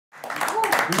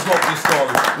broke this story?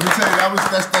 Let me tell you,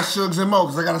 that's Suge's M.O.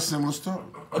 because I got a similar story.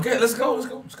 Okay, let's go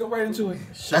right into it.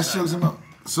 That's Suge's M.O.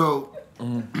 So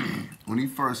when he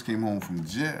first came home from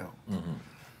jail,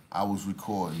 I was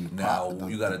recording the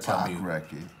Pac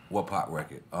record. What Pac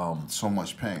record? So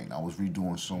Much Pain. I was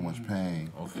redoing So Much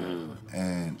Pain. Okay.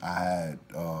 And I had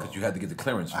because you had to get the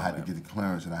clearance. I had to get the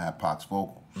clearance, and I had Pac's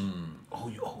vocals.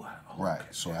 Right. Okay.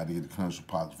 So I had to get the clearance for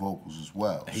Pac's vocals as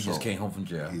well. He just came home from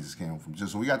jail. He just came home from jail.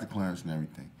 So we got the clearance and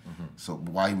everything. So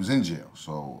while he was in jail,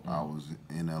 so I was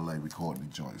in LA recording the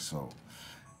joint. So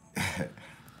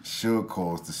Suge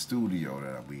calls the studio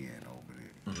that I be in over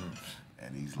there.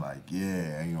 And he's like,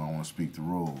 yeah, you know, I want to speak to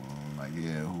Rule. And I'm like,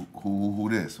 yeah, who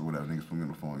this? Or whatever. Niggas put me on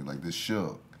the phone. He's like, this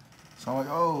Suge. So I'm like,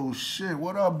 oh, shit,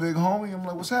 what up, big homie? I'm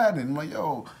like, what's happening? I'm like,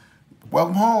 yo,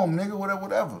 welcome home, nigga,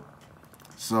 whatever.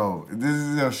 So this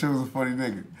is, Suge's a funny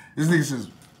nigga. This nigga says,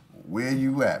 where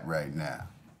you at right now?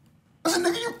 I said,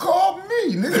 nigga, you called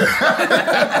me, nigga.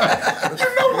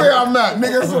 You know where I'm at,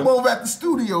 nigga. So I'm over at the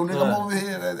studio, nigga. I'm over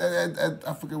here at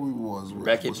I forget where we was.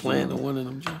 Record Plant or one of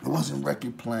them joints? It wasn't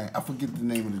Record Plant. I forget the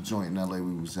name of the joint in LA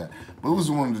we was at. But it was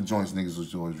one of the joints niggas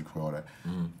was always record at.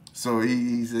 So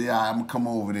he said, yeah, I'm gonna come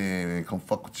over there and come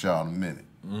fuck with y'all in a minute.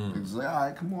 He was like, all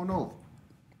right, come on over.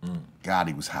 God,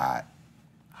 he was hot.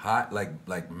 Hot,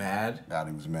 like mad? God,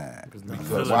 he was mad.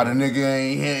 Because why the nigga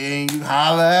ain't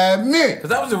holler at me? Because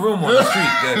that was a rumor on the street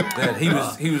that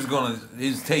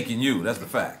he was taking you. That's the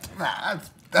fact. Nah,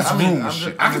 that's rumor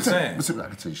shit. I can tell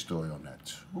you a story on that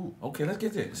too. Okay, let's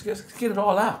get this. Let's get it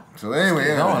all out. So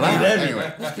anyway,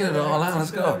 let's get it all out.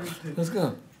 Let's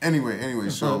go. Anyway,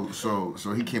 so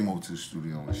he came over to the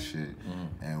studio and shit,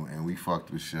 and we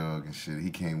fucked with Suge and shit. He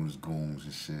came with his goons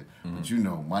and shit. But you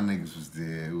know, my niggas was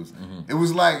there. It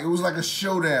was like a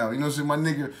showdown. You know what I'm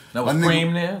saying? Now was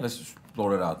Preem there? Let's just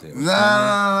float it out there.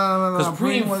 Nah. Because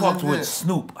Preem fucked with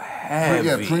Snoop heavy.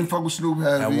 Yeah, Preem fucked with Snoop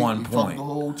heavy. At one he point. fucked the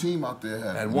whole team out there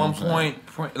heavy. At one point,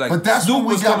 but that's Snoop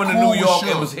was coming to New York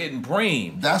and Suge. was hitting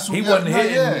Preem. He wasn't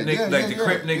hitting the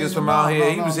Crip niggas from out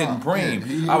here. He was hitting Preem.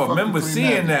 He I remember seeing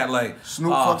heavy. that like,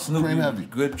 Snoop fucked Preem heavy.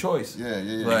 Good choice. Yeah.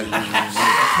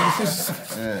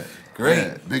 Great.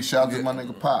 Yeah. Big shout out to my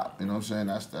nigga Pop. You know what I'm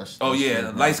saying? That's oh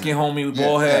yeah, light skin homie with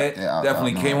bald head.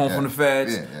 Definitely came home from the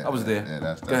feds. I was there. Yeah,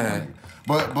 that's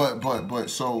But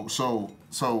so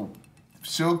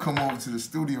she'll come over to the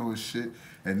studio and shit,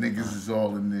 and niggas is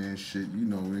all in there and shit. You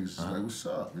know, niggas is like, what's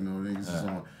up? You know,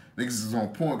 niggas is on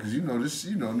point because you know this.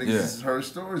 You know, niggas heard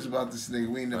stories about this nigga.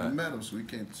 We ain't never met him, so he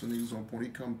came. So niggas on point. He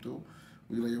come through.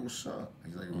 We like, yo, what's up?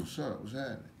 He's like, what's up? What's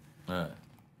happening?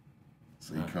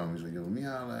 So he comes, he's like, yo, let me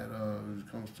holler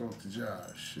at, come talk to Ja,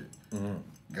 shit.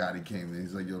 Gotti came in,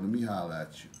 he's like, yo, let me holler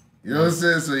at you. You know what I'm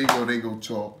saying? So they go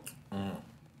talk.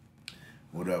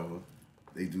 Whatever.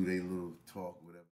 They do their little talk.